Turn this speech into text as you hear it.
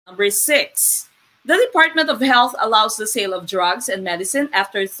Number 6, the Department of Health allows the sale of drugs and medicine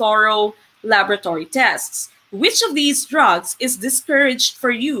after thorough laboratory tests. Which of these drugs is discouraged for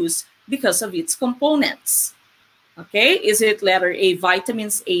use because of its components? Okay, is it letter A,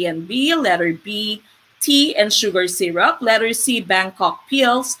 vitamins A and B, letter B, tea and sugar syrup, letter C, Bangkok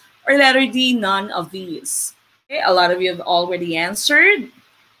pills, or letter D, none of these? Okay, a lot of you have already answered,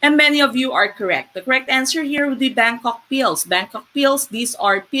 and many of you are correct. The correct answer here would be Bangkok pills. Bangkok pills, these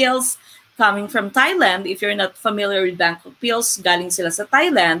are pills coming from Thailand. If you're not familiar with Bangkok pills, galing sila sa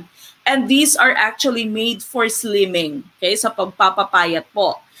Thailand. And these are actually made for slimming. Okay, sa pagpapapayat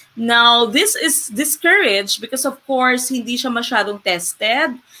po. Now, this is discouraged because of course, hindi siya masyadong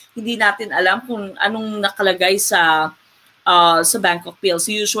tested. Hindi natin alam kung anong nakalagay sa Bangkok pills.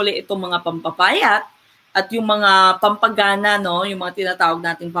 Usually, itong mga pampapayat at yung mga pampagana, no, yung mga tinatawag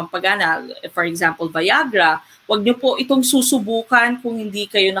nating pampagana, for example, Viagra, wag niyo po itong susubukan kung hindi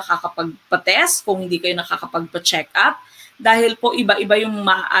kayo nakakapagpa-test, kung hindi kayo nakakapagpa-check up. Dahil po iba-iba yung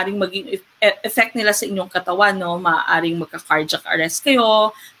maaaring maging effect nila sa inyong katawan, no? Maaaring magka-cardiac arrest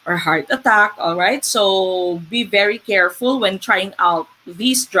kayo or heart attack, all right? So be very careful when trying out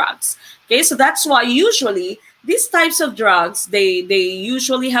these drugs. Okay, so that's why usually these types of drugs, they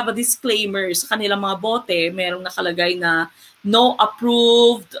usually have a disclaimer sa kanilang mga bote, merong nakalagay na no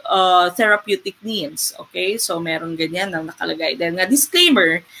approved therapeutic needs. Okay, so meron ganyan na nakalagay. Then nga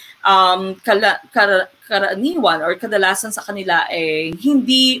disclaimer, karaniwan or kadalasan sa kanila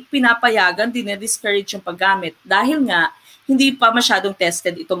hindi pinapayagan, dinediscourage yung paggamit dahil nga hindi pa masyadong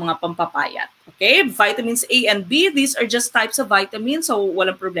tested itong mga pampapayat. Okay, vitamins A and B, these are just types of vitamins, so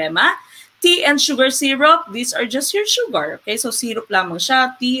walang problema. Tea and sugar syrup, these are just your sugar. Okay, so syrup lamang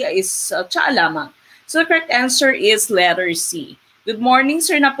siya, tea is tsaa lamang. So the correct answer is letter C. Good morning,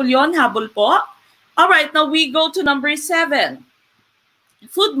 Sir Napoleon. Habol po. All right, now we go to number 7.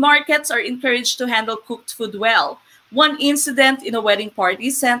 Food markets are encouraged to handle cooked food well. One incident in a wedding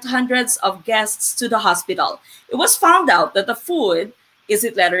party sent hundreds of guests to the hospital. It was found out that the food, is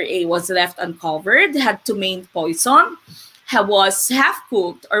it letter A, was left uncovered, had tomaine poison, was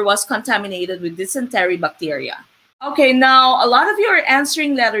half-cooked, or was contaminated with dysentery bacteria. Okay, now a lot of you are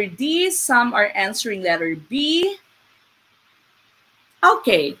answering letter D, some are answering letter B.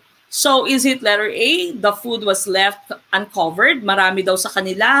 Okay. So, is it letter A? The food was left uncovered. Marami daw sa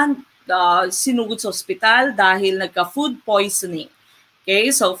kanila sinugod sa ospital dahil nagka-food poisoning.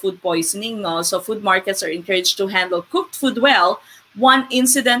 Okay, so food poisoning, no? So, food markets are encouraged to handle cooked food well. One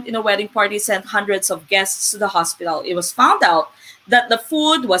incident in a wedding party sent hundreds of guests to the hospital. It was found out that the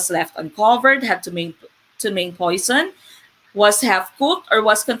food was left uncovered, had tomaine poison, was half-cooked, or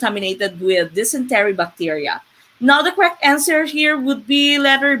was contaminated with dysentery bacteria. Now, the correct answer here would be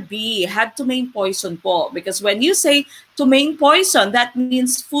letter B, had tomaine poison po. Because when you say tomaine poison, that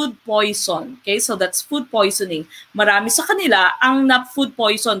means food poison. Okay, so that's food poisoning. Marami sa kanila ang na-food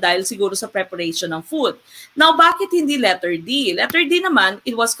poison dahil siguro sa preparation ng food. Now, bakit hindi letter D? Letter D naman,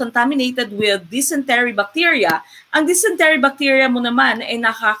 it was contaminated with dysentery bacteria. Ang dysentery bacteria mo naman ay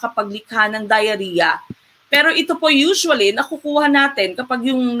nakakapaglikha ng diarrhea. Pero ito po usually, nakukuha natin kapag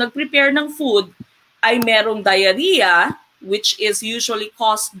yung nag-prepare ng food, ay merong diarrhea, which is usually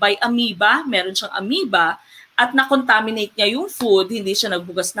caused by amoeba. Meron siyang amoeba at na-contaminate niya yung food, hindi siya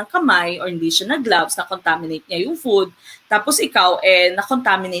nagbugas ng kamay or hindi siya nag-gloves, na-contaminate niya yung food. Tapos ikaw,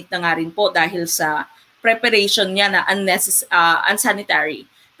 na-contaminate na nga rin po dahil sa preparation niya na unsanitary.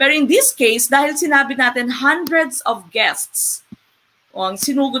 Pero in this case, dahil sinabi natin hundreds of guests ang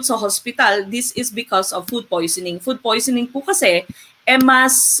sinugod sa hospital, this is because of food poisoning. Food poisoning po kasi,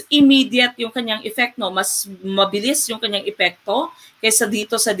 mas immediate yung kanyang effect, no? Mas mabilis yung kanyang epekto kaysa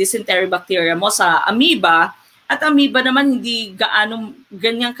dito sa dysentery bacteria mo sa amoeba. At amoeba naman hindi gaano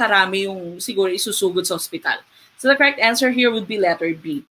ganyang karami yung siguro isusugod sa hospital. So the correct answer here would be letter B.